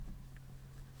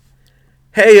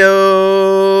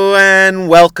Heyo, and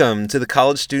welcome to the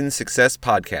College Student Success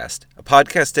Podcast, a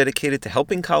podcast dedicated to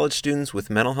helping college students with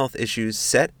mental health issues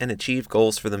set and achieve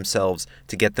goals for themselves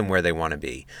to get them where they want to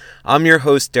be. I'm your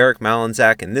host, Derek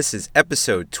Malinzak, and this is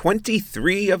episode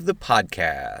 23 of the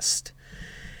podcast.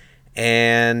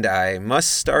 And I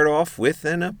must start off with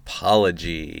an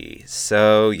apology.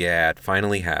 So, yeah, it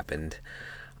finally happened.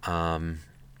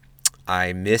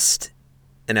 I missed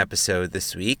an episode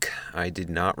this week. I did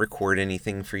not record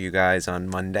anything for you guys on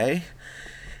Monday,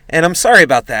 and I'm sorry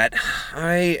about that.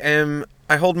 I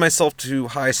hold myself to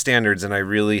high standards, and I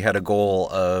really had a goal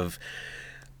of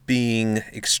being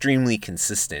extremely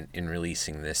consistent in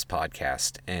releasing this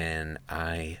podcast, and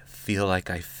I feel like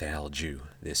I failed you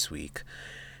this week.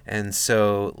 And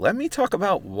so let me talk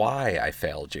about why I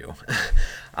failed you.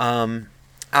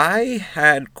 I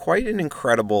had quite an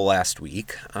incredible last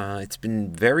week. It's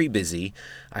been very busy.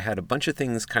 I had a bunch of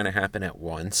things kind of happen at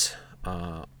once.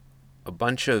 A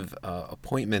bunch of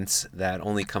appointments that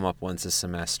only come up once a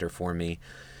semester for me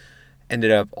ended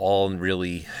up all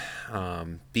really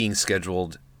being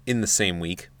scheduled in the same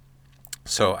week.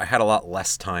 So I had a lot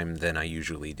less time than I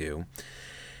usually do.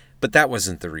 But that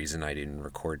wasn't the reason I didn't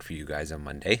record for you guys on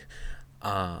Monday.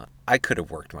 I could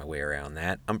have worked my way around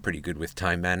that. I'm pretty good with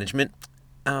time management.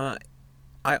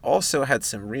 I also had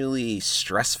some really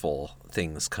stressful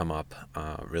things come up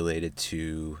related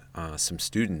to some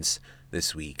students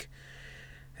this week.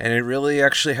 And it really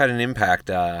actually had an impact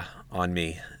on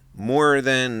me. More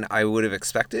than I would have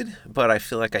expected, but I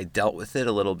feel like I dealt with it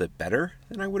a little bit better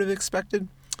than I would have expected.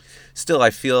 Still, I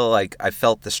feel like I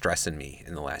felt the stress in me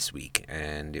in the last week,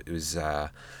 and it was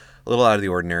a little out of the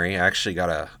ordinary. I actually got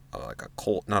a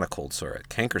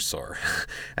canker sore.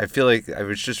 I feel like I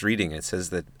was just reading. It says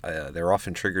that they're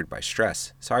often triggered by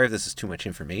stress. Sorry if this is too much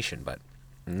information, but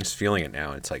I'm just feeling it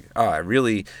now. It's like, I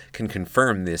really can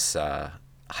confirm this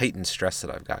heightened stress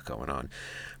that I've got going on.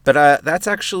 But that's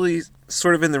actually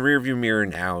sort of in the rearview mirror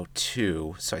now,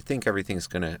 too. So I think everything's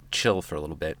going to chill for a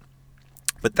little bit.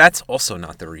 But that's also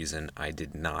not the reason I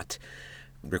did not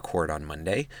record on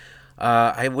Monday.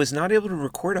 I was not able to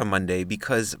record on Monday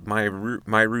because my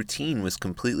routine was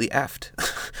completely effed.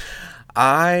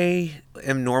 I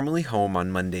am normally home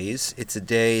on Mondays. It's a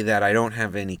day that I don't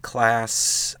have any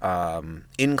in-class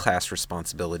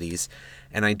responsibilities,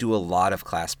 and I do a lot of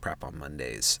class prep on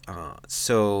Mondays.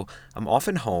 So I'm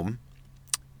often home,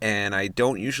 and I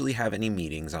don't usually have any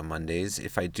meetings on Mondays.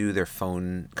 If I do, they're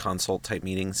phone consult type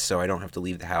meetings, so I don't have to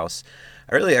leave the house.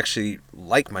 I really actually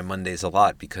like my Mondays a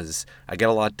lot because I get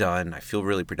a lot done. I feel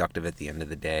really productive at the end of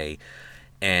the day.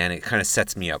 And it kind of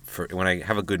sets me up for, when I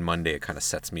have a good Monday, it kind of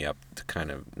sets me up to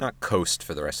kind of not coast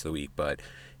for the rest of the week, but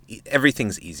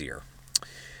everything's easier.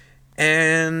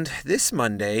 And this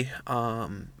Monday,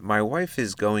 my wife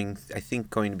is going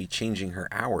to be changing her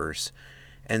hours.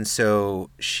 And so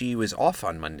she was off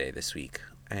on Monday this week.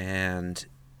 And,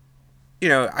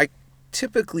 I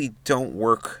typically don't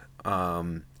work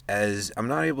I'm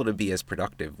not able to be as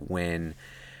productive when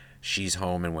she's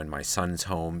home and when my son's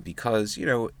home because,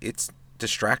 it's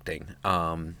distracting.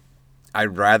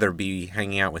 I'd rather be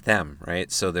hanging out with them, right?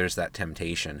 So there's that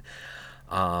temptation.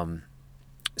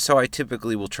 So I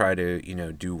typically will try to,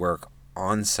 do work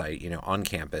on site, on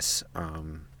campus,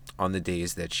 on the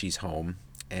days that she's home.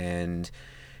 And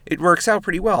it works out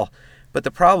pretty well. But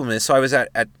the problem is, so I was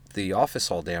at the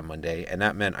office all day on Monday, and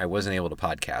that meant I wasn't able to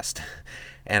podcast.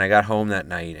 And I got home that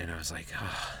night, and I was like,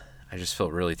 I just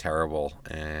felt really terrible,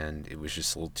 and it was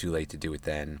just a little too late to do it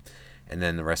then. And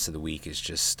then the rest of the week is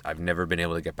just, I've never been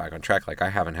able to get back on track. Like, I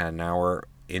haven't had an hour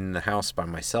in the house by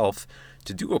myself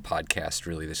to do a podcast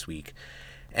really this week.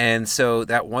 And so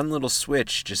that one little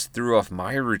switch just threw off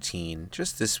my routine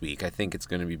just this week. I think it's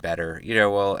going to be better.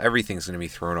 Everything's going to be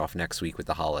thrown off next week with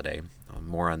the holiday.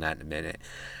 More on that in a minute.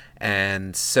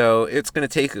 And so it's going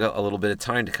to take a little bit of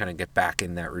time to kind of get back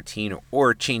in that routine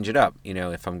or change it up.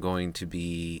 If I'm going to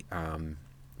be,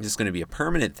 this is going to be a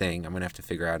permanent thing, I'm going to have to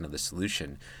figure out another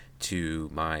solution to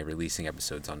my releasing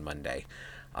episodes on Monday.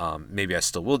 Maybe I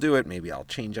still will do it. Maybe I'll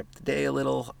change up the day a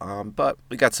little, but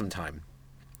we got some time.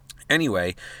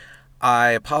 Anyway,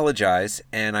 I apologize,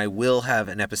 and I will have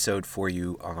an episode for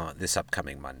you this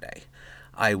upcoming Monday.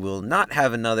 I will not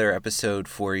have another episode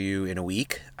for you in a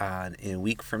week. In a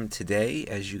week from today,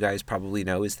 as you guys probably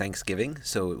know, is Thanksgiving.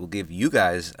 So it will give you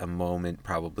guys a moment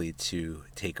probably to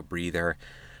take a breather,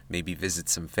 maybe visit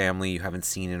some family you haven't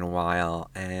seen in a while,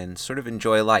 and sort of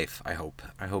enjoy life, I hope.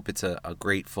 I hope it's a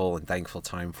grateful and thankful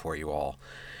time for you all.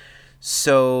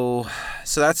 So,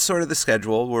 so that's sort of the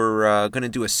schedule. We're going to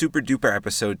do a super duper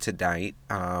episode tonight.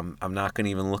 I'm not going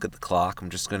to even look at the clock. I'm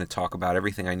just going to talk about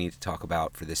everything I need to talk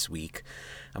about for this week.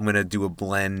 I'm going to do a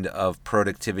blend of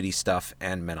productivity stuff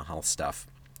and mental health stuff.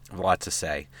 I have a lot to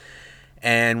say.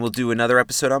 And we'll do another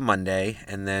episode on Monday,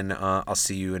 and then I'll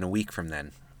see you in a week from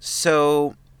then.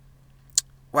 So,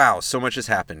 wow, so much has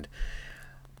happened.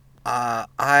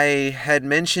 I had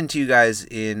mentioned to you guys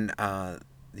in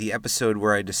the episode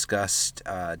where I discussed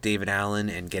David Allen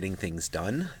and getting things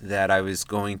done that I was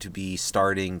going to be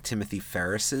starting Timothy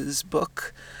Ferriss's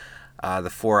book, The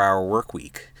 4-Hour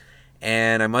Workweek.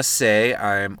 And I must say,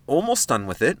 I'm almost done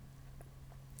with it.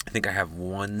 I think I have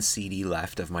one CD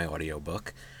left of my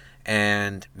audiobook.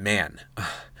 And man,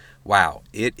 wow,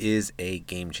 it is a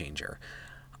game changer.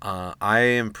 I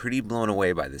am pretty blown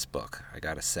away by this book, I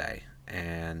gotta say.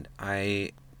 And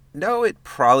I know it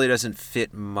probably doesn't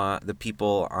fit the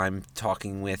people I'm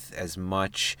talking with as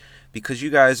much because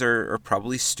you guys are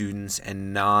probably students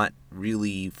and not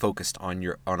really focused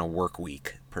on a work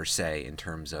week per se in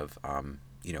terms of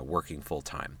working full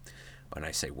time. When I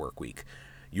say work week,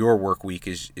 your work week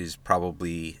is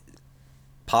probably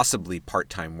possibly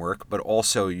part-time work, but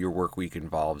also your work week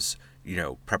involves,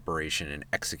 preparation and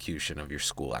execution of your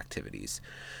school activities.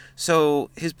 So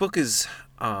his book is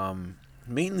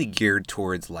mainly geared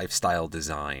towards lifestyle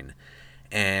design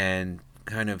and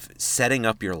kind of setting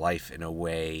up your life in a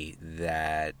way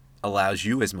that allows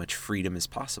you as much freedom as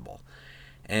possible.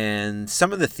 And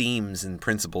some of the themes and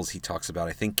principles he talks about,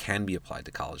 I think, can be applied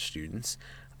to college students.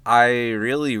 I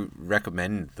really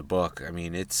recommend the book. I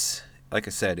mean, it's, like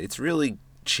I said, it's really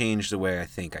changed the way I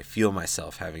think. I feel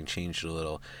myself having changed a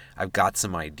little. I've got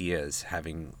some ideas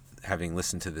having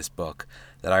listened to this book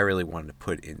that I really wanted to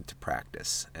put into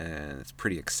practice, and it's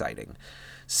pretty exciting.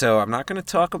 So I'm not going to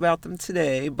talk about them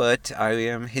today, but I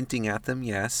am hinting at them,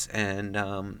 yes, and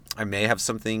I may have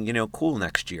something cool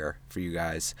next year for you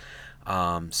guys.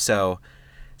 So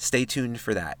stay tuned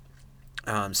for that.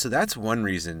 So that's one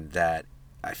reason that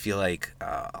I feel like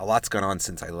a lot's gone on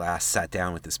since I last sat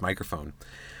down with this microphone.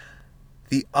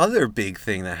 The other big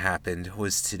thing that happened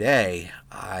was today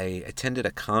I attended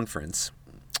a conference.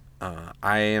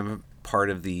 I am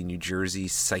part of the New Jersey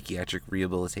Psychiatric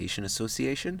Rehabilitation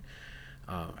Association.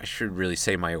 I should really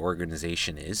say my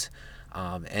organization is.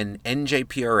 And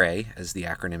NJPRA, as the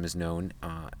acronym is known,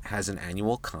 has an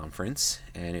annual conference,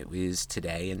 and it was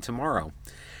today and tomorrow.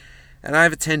 And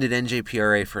I've attended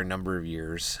NJPRA for a number of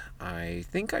years. I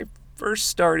think I first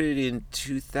started in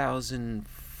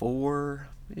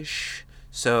 2004-ish.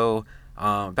 So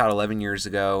about 11 years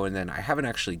ago, and then I haven't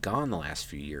actually gone the last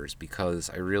few years because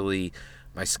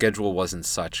my schedule wasn't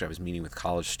such. I was meeting with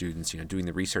college students, doing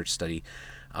the research study.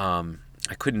 I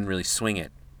couldn't really swing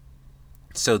it.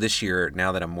 So this year,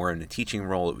 now that I'm more in a teaching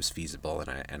role, it was feasible,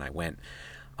 and I went.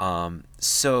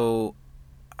 So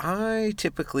I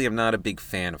typically am not a big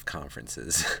fan of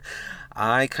conferences.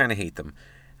 I kind of hate them.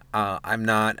 I'm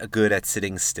not good at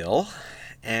sitting still.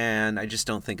 And I just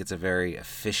don't think it's a very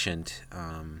efficient,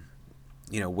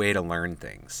 way to learn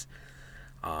things.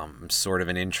 I'm sort of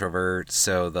an introvert,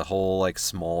 so the whole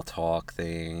small talk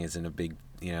thing isn't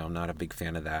I'm not a big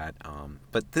fan of that.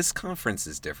 But this conference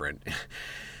is different.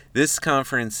 This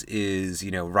conference is,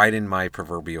 right in my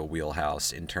proverbial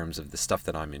wheelhouse in terms of the stuff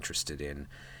that I'm interested in.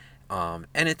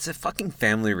 And it's a fucking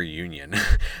family reunion.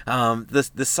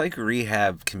 The psych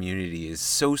rehab community is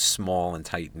so small and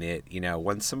tight-knit.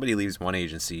 Once somebody leaves one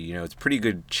agency, it's a pretty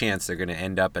good chance they're going to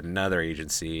end up at another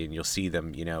agency, and you'll see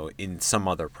them, in some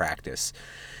other practice.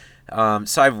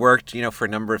 So I've worked, for a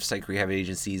number of psych rehab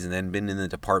agencies and then been in the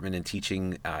department and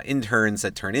teaching interns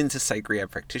that turn into psych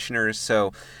rehab practitioners.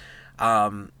 So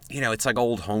it's like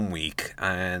old home week,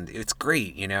 and it's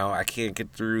great. I can't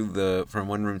get through from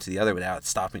one room to the other without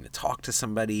stopping to talk to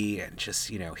somebody and just,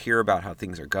 hear about how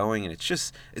things are going. And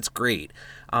it's great.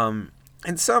 And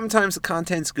sometimes the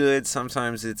content's good.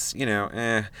 Sometimes it's,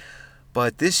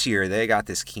 But this year they got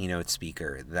this keynote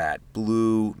speaker that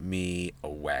blew me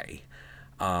away.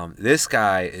 This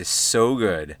guy is so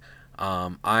good.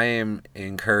 I am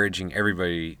encouraging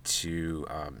everybody to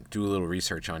do a little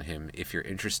research on him if you're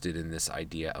interested in this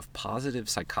idea of positive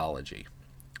psychology.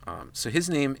 So his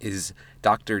name is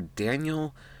Dr.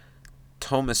 Daniel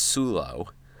Tomasulo,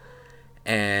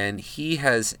 and he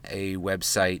has a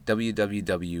website,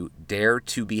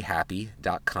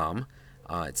 www.daretobehappy.com.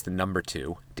 It's the number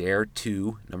 2,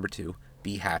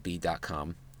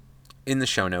 behappy.com, in the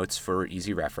show notes for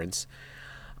easy reference.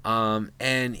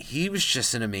 And he was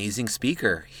just an amazing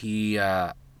speaker. He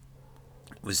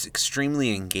was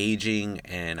extremely engaging,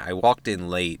 and I walked in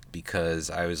late because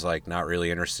I was like not really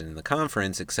interested in the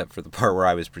conference except for the part where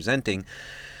I was presenting.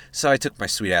 So I took my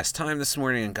sweet ass time this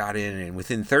morning and got in, and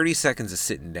within 30 seconds of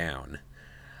sitting down,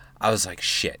 I was like,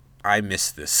 shit, I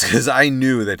missed this, because I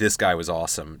knew that this guy was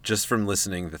awesome just from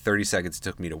listening. The 30 seconds it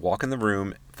took me to walk in the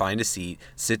room, find a seat,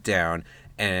 sit down,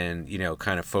 and,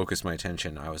 kind of focus my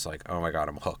attention. I was like, oh my God,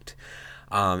 I'm hooked.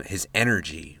 His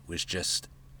energy was just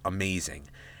amazing.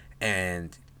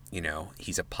 And,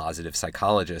 he's a positive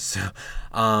psychologist. So,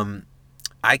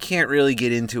 I can't really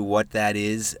get into what that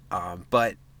is,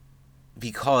 but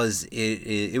because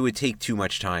it would take too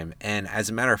much time. And as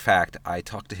a matter of fact, I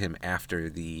talked to him after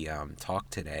the talk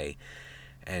today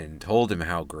and told him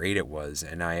how great it was.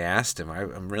 And I asked him,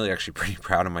 I'm really actually pretty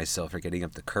proud of myself for getting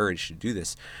up the courage to do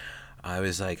this. I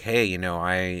was like, hey,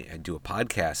 I do a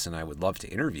podcast and I would love to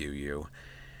interview you.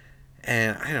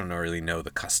 And I don't really know the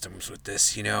customs with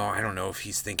this, I don't know if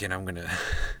he's thinking I'm going to,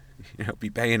 be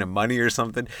paying him money or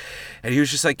something. And he was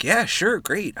just like, yeah, sure,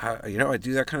 great. I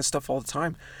do that kind of stuff all the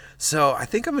time. So I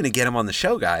think I'm going to get him on the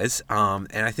show, guys. And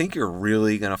I think you're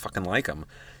really going to fucking like him.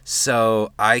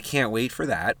 So I can't wait for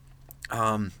that.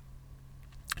 I'm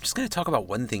just going to talk about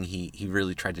one thing he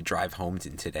really tried to drive home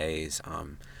in today's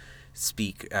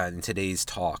in today's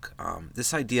talk.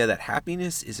 This idea that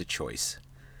happiness is a choice.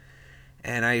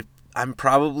 And I'm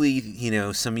probably,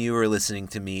 some of you are listening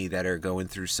to me that are going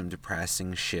through some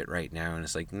depressing shit right now. And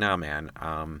it's like, nah, man,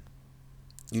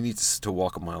 you need to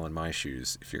walk a mile in my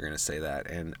shoes if you're going to say that.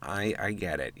 And I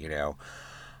get it,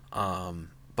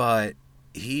 but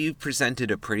he presented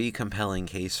a pretty compelling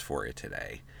case for it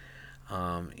today.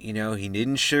 He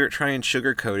didn't try and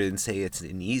sugarcoat it and say it's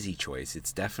an easy choice.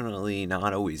 It's definitely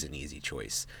not always an easy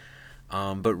choice.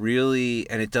 But really,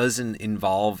 and it doesn't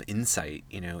involve insight,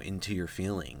 into your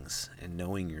feelings and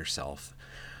knowing yourself.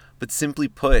 But simply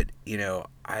put,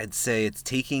 I'd say it's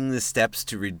taking the steps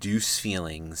to reduce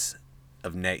feelings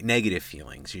of negative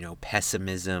feelings,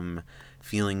 pessimism,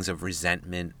 feelings of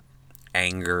resentment,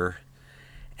 anger,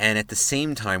 and at the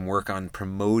same time work on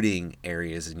promoting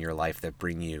areas in your life that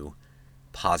bring you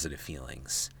positive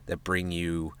feelings, that bring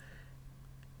you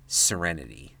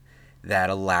serenity, that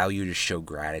allow you to show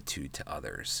gratitude to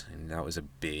others. And that was a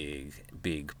big,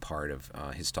 big part of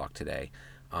his talk today.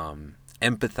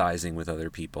 Empathizing with other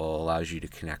people allows you to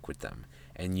connect with them.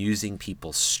 And using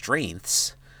people's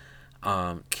strengths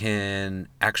can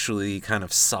actually kind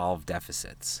of solve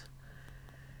deficits.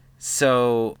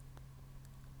 So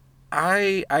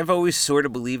I've always sort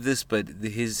of believed this, but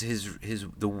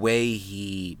the way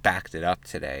he backed it up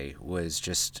today was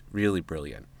just really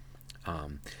brilliant.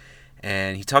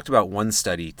 And he talked about one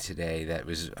study today that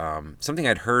was something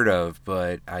I'd heard of,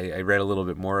 but I read a little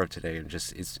bit more of today, and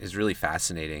just is really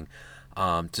fascinating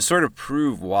to sort of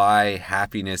prove why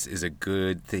happiness is a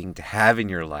good thing to have in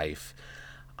your life.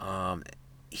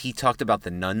 He talked about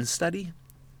the nun study,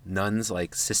 nuns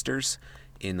like sisters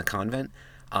in the convent.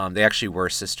 They actually were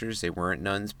sisters. They weren't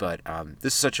nuns, but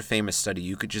this is such a famous study.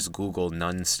 You could just Google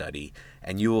nun study,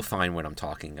 and you will find what I'm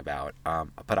talking about.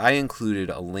 But I included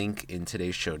a link in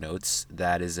today's show notes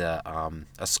that is a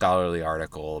scholarly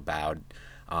article about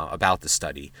the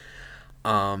study.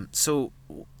 So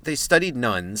they studied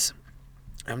nuns.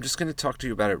 I'm just going to talk to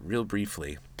you about it real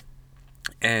briefly.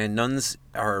 And nuns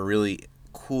are a really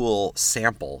cool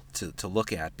sample to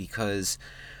look at because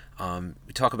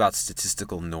we talk about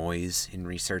statistical noise in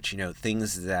research,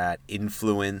 things that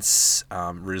influence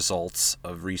results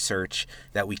of research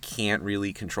that we can't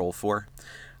really control for.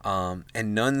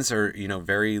 And nuns are,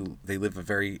 they live a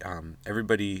very,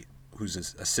 everybody who's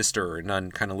a sister or a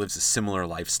nun kind of lives a similar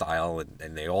lifestyle,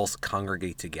 and they all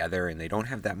congregate together, and they don't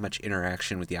have that much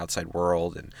interaction with the outside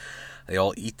world, and they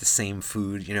all eat the same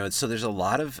food, so there's a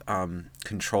lot of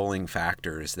controlling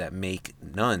factors that make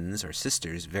nuns or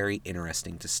sisters very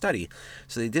interesting to study.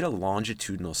 So they did a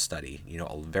longitudinal study,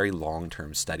 a very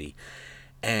long-term study,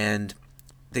 and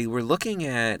they were looking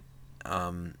at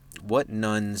what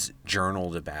nuns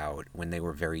journaled about when they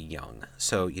were very young.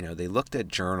 So, they looked at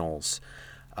journals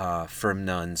from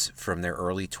nuns from their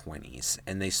early 20s,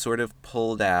 and they sort of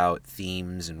pulled out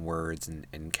themes and words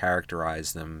and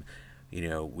characterized them,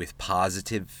 with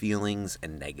positive feelings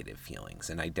and negative feelings,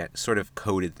 and I sort of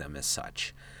coded them as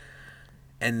such.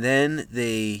 And then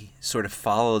they sort of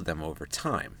followed them over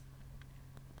time.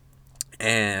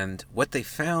 And what they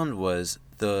found was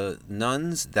the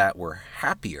nuns that were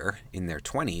happier in their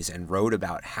 20s and wrote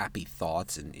about happy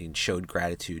thoughts and showed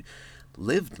gratitude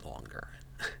lived longer.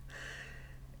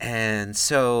 And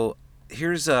so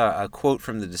here's a quote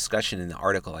from the discussion in the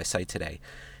article I cite today.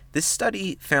 This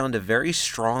study found a very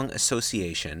strong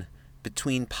association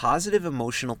between positive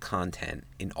emotional content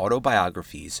in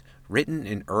autobiographies written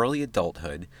in early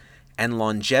adulthood and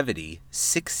longevity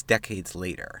 6 decades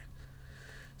later.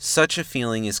 Such a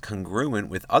feeling is congruent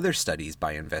with other studies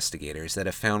by investigators that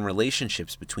have found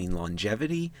relationships between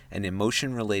longevity and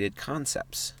emotion-related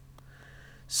concepts.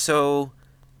 So,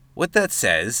 what that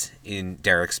says, in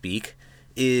Derek speak,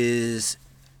 is,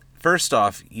 first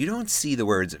off, you don't see the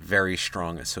words very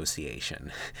strong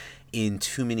association in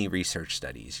too many research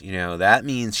studies. That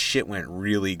means shit went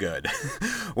really good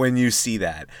when you see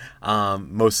that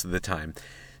most of the time.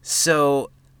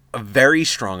 So a very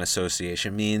strong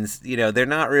association means, they're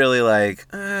not really like,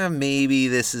 maybe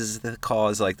this is the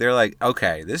cause. Like, they're like,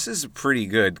 okay, this is pretty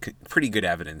good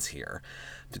evidence here.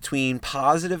 Between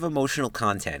positive emotional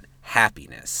content,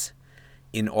 happiness,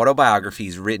 in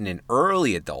autobiographies written in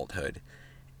early adulthood,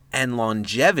 and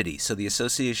longevity. So the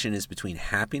association is between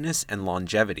happiness and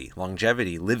longevity.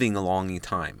 Longevity, living a long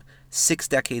time. 6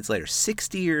 decades later,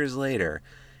 60 years later,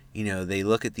 they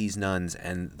look at these nuns,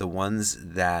 and the ones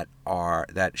that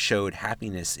showed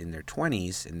happiness in their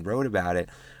 20s and wrote about it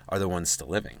are the ones still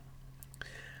living.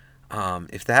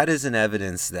 If that isn't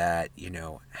evidence that,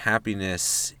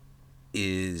 happiness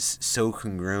is so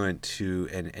congruent to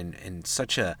and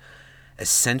such a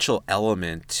essential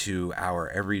element to our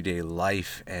everyday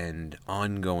life and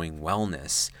ongoing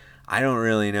wellness, I don't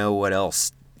really know what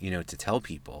else, to tell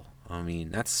people. I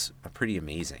mean, that's pretty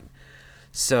amazing.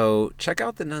 So check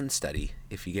out the Nun study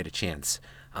if you get a chance.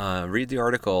 Read the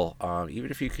article, even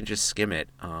if you can just skim it.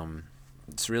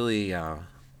 It's really,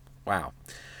 wow.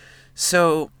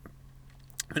 So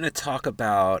I'm going to talk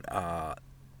about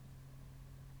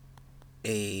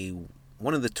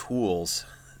one of the tools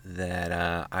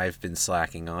that I've been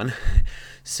slacking on.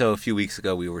 So a few weeks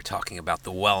ago we were talking about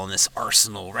the wellness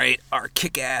arsenal, right? Our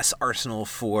kick-ass arsenal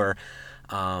for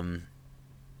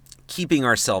keeping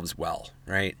ourselves well,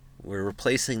 right? We're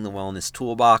replacing the wellness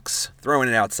toolbox, throwing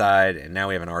it outside, and now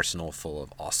we have an arsenal full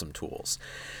of awesome tools.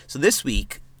 So this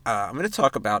week, I'm going to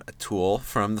talk about a tool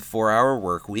from the 4-Hour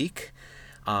Workweek.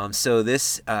 So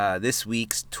this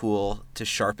week's tool to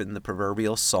sharpen the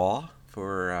proverbial saw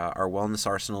for our wellness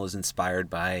arsenal is inspired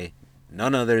by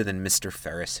none other than Mr.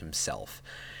 Ferriss himself.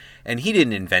 And he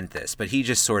didn't invent this, but he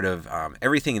just sort of,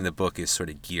 everything in the book is sort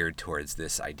of geared towards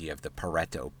this idea of the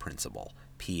Pareto principle,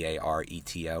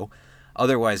 Pareto,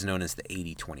 otherwise known as the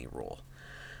 80-20 rule.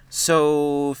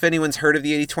 So if anyone's heard of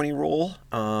the 80-20 rule,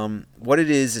 what it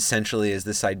is essentially is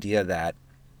this idea that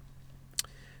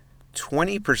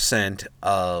 20%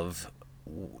 of,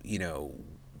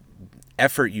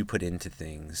 effort you put into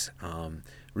things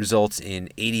results in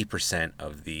 80%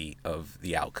 of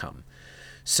the outcome.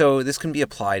 So this can be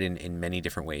applied in many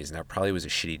different ways, and that probably was a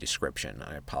shitty description.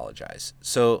 I apologize.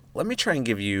 So let me try and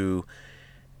give you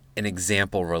an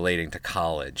example relating to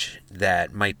college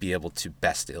that might be able to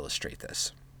best illustrate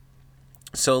this.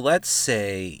 So let's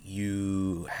say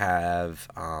you have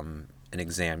an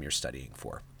exam you're studying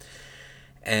for,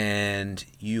 and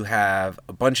you have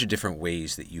a bunch of different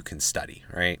ways that you can study,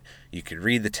 right? You could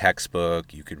read the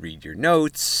textbook, you could read your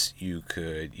notes, you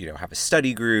could, have a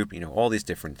study group, all these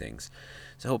different things.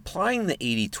 So applying the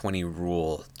 80-20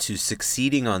 rule to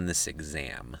succeeding on this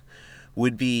exam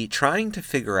would be trying to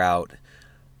figure out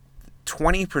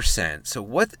 20%. So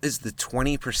what is the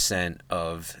 20%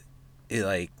 of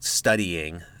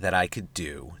studying that I could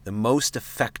do, the most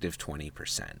effective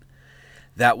 20%?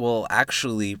 That will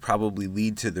actually probably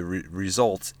lead to the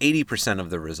results, 80% of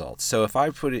the results. So if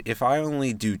I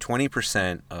only do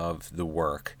 20% of the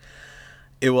work,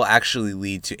 it will actually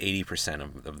lead to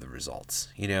 80% of the results.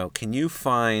 Can you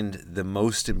find the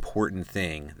most important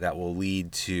thing that will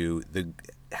lead to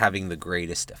having the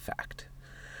greatest effect?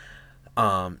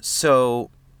 So,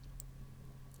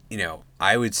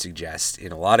 I would suggest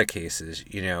in a lot of cases,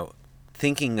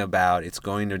 thinking about it's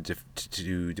going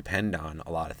to depend on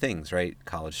a lot of things, right?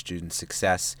 College student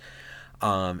success,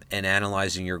 and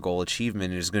analyzing your goal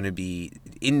achievement is going to be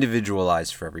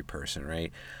individualized for every person,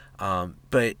 right?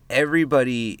 But every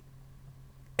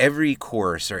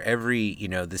course or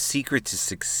the secret to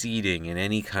succeeding in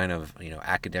any kind of,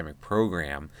 academic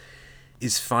program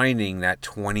is finding that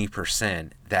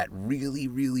 20% that really,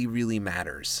 really, really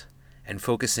matters and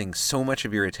focusing so much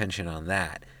of your attention on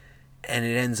that. And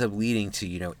it ends up leading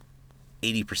to,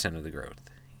 80% of the growth.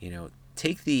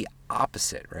 Take the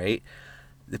opposite, right?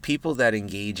 The people that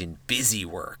engage in busy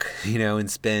work,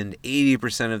 and spend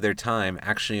 80% of their time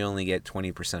actually only get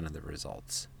 20% of the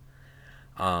results.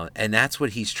 And that's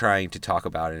what he's trying to talk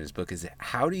about in his book is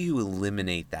how do you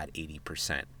eliminate that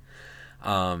 80%?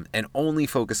 and only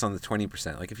focus on the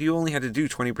 20%. Like if you only had to do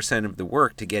 20% of the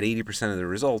work to get 80% of the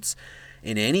results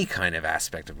in any kind of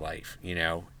aspect of life,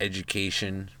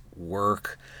 education,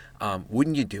 work,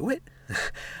 wouldn't you do it?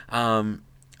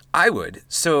 I would.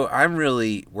 So I'm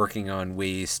really working on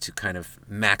ways to kind of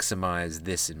maximize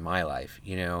this in my life.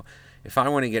 If I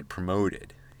want to get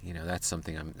promoted, that's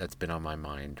something that's been on my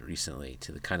mind recently,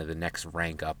 to the kind of the next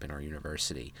rank up in our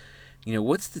university.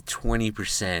 What's the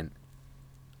 20%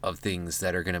 of things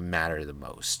that are going to matter the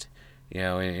most?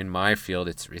 In my field,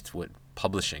 it's what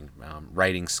publishing,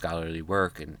 writing scholarly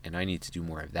work, and I need to do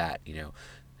more of that.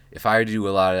 If I do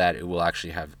a lot of that, it will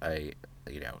actually have a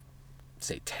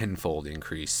say tenfold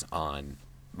increase on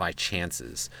my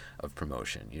chances of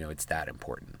promotion. It's that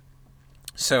important.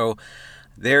 So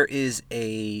there is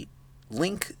a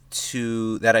link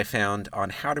that I found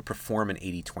on how to perform an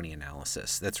 80-20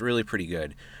 analysis. That's really pretty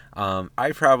good.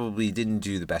 I probably didn't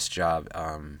do the best job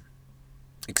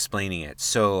explaining it,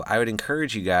 so I would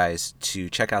encourage you guys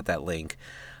to check out that link.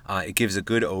 It gives a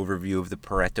good overview of the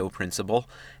Pareto principle,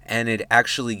 and it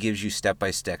actually gives you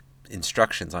step-by-step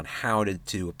instructions on how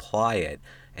to apply it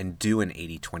and do an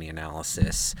 80-20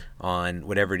 analysis on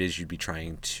whatever it is you'd be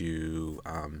trying to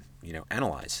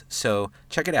analyze. So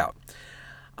check it out.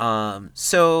 All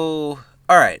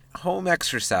right, home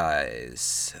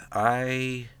exercise.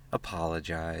 I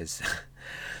apologize.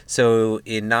 So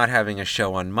in not having a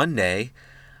show on Monday,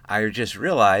 I just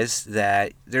realized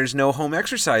that there's no home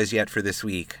exercise yet for this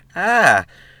week.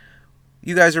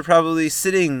 You guys are probably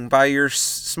sitting by your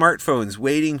smartphones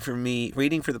waiting for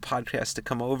the podcast to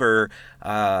come over,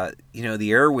 the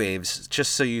airwaves,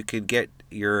 just so you could get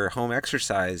your home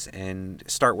exercise and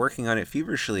start working on it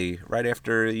feverishly right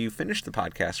after you finish the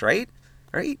podcast, right?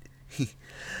 Right?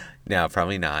 No,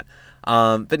 probably not.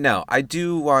 But no, I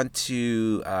do want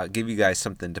to give you guys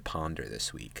something to ponder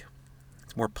this week.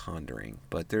 It's more pondering,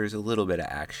 but there's a little bit of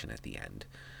action at the end.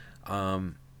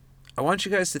 I want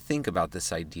you guys to think about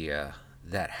this idea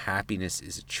that happiness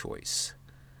is a choice.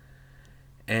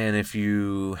 And if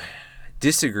you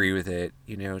disagree with it,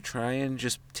 try and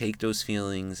just take those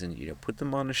feelings and, put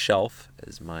them on a shelf,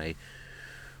 as one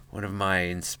of my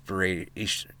inspirations,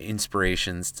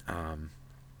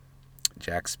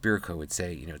 Jack Spirko would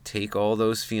say, take all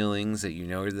those feelings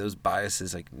that those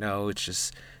biases, like, no,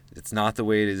 it's not the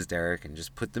way it is, Derek, and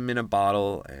just put them in a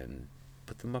bottle and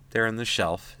put them up there on the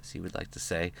shelf, as he would like to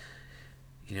say.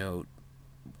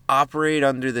 Operate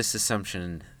under this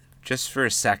assumption just for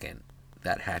a second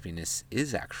that happiness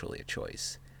is actually a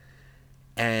choice.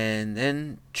 And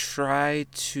then try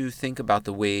to think about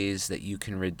the ways that you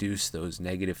can reduce those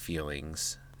negative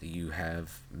feelings that you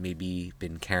have maybe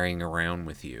been carrying around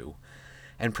with you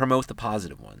and promote the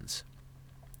positive ones.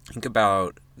 Think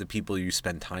about the people you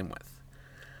spend time with.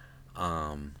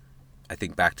 I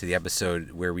think back to the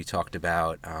episode where we talked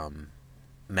about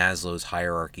Maslow's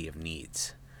hierarchy of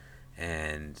needs.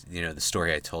 And, the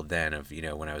story I told then of,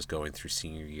 when I was going through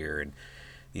senior year and,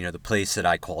 the place that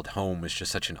I called home was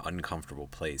just such an uncomfortable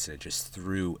place, and it just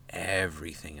threw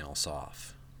everything else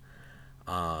off.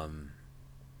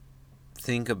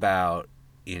 Think about,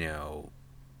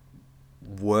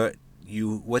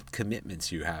 what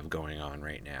commitments you have going on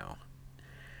right now.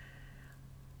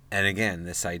 And again,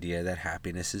 this idea that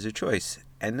happiness is a choice.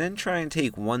 And then try and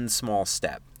take one small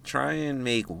step. Try and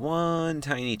make one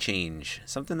tiny change,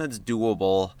 something that's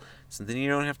doable, something you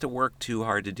don't have to work too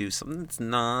hard to do, something that's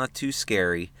not too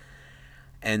scary.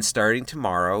 And starting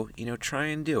tomorrow, try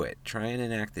and do it. Try and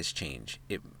enact this change.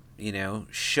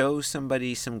 Show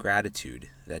somebody some gratitude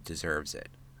that deserves it.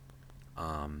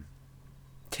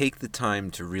 Take the time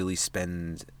to really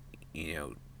spend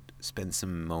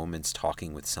some moments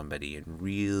talking with somebody and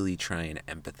really try and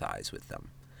empathize with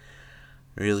them.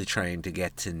 Really trying to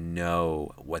get to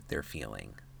know what they're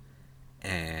feeling.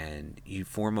 And you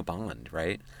form a bond,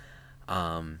 right?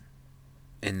 And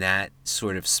that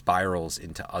sort of spirals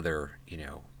into other,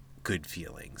 good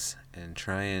feelings. And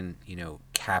try and,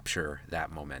 capture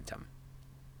that momentum.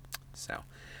 So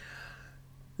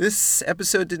this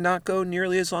episode did not go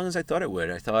nearly as long as I thought it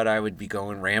would. I thought I would be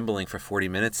going rambling for 40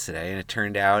 minutes today, and it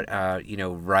turned out,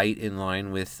 right in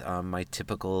line with my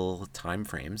typical time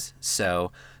frames.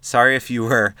 So sorry if you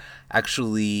were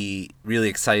actually really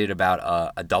excited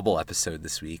about a double episode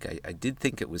this week. I did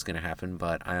think it was going to happen,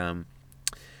 but I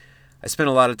spent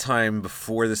a lot of time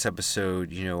before this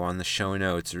episode, on the show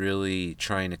notes, really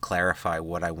trying to clarify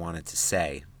what I wanted to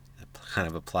say. I kind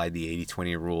of applied the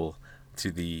 80-20 rule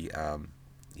to the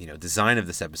design of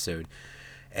this episode,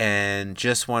 and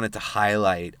just wanted to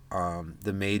highlight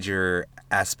the major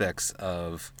aspects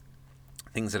of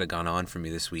things that have gone on for me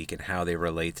this week and how they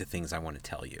relate to things I want to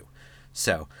tell you.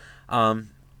 So,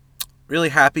 really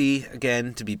happy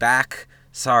again to be back.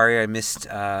 Sorry I missed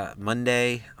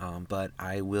Monday, but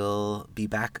I will be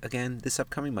back again this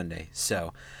upcoming Monday.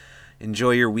 So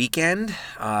enjoy your weekend.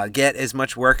 Get as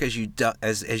much work as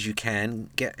as you can.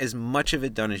 Get as much of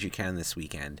it done as you can this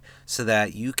weekend, so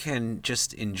that you can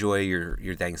just enjoy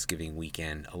your Thanksgiving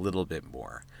weekend a little bit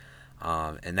more.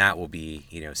 And that will be,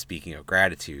 speaking of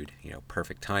gratitude,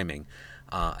 perfect timing.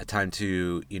 A time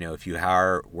to, if you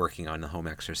are working on the home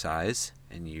exercise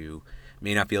and you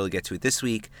may not be able to get to it this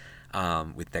week,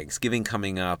 with Thanksgiving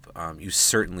coming up, you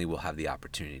certainly will have the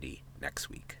opportunity next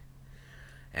week.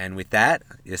 And with that,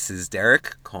 this is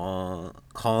Derek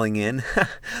calling in,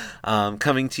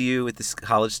 coming to you with this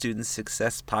College Student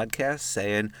Success Podcast,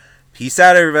 saying, peace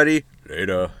out, everybody.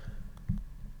 Later.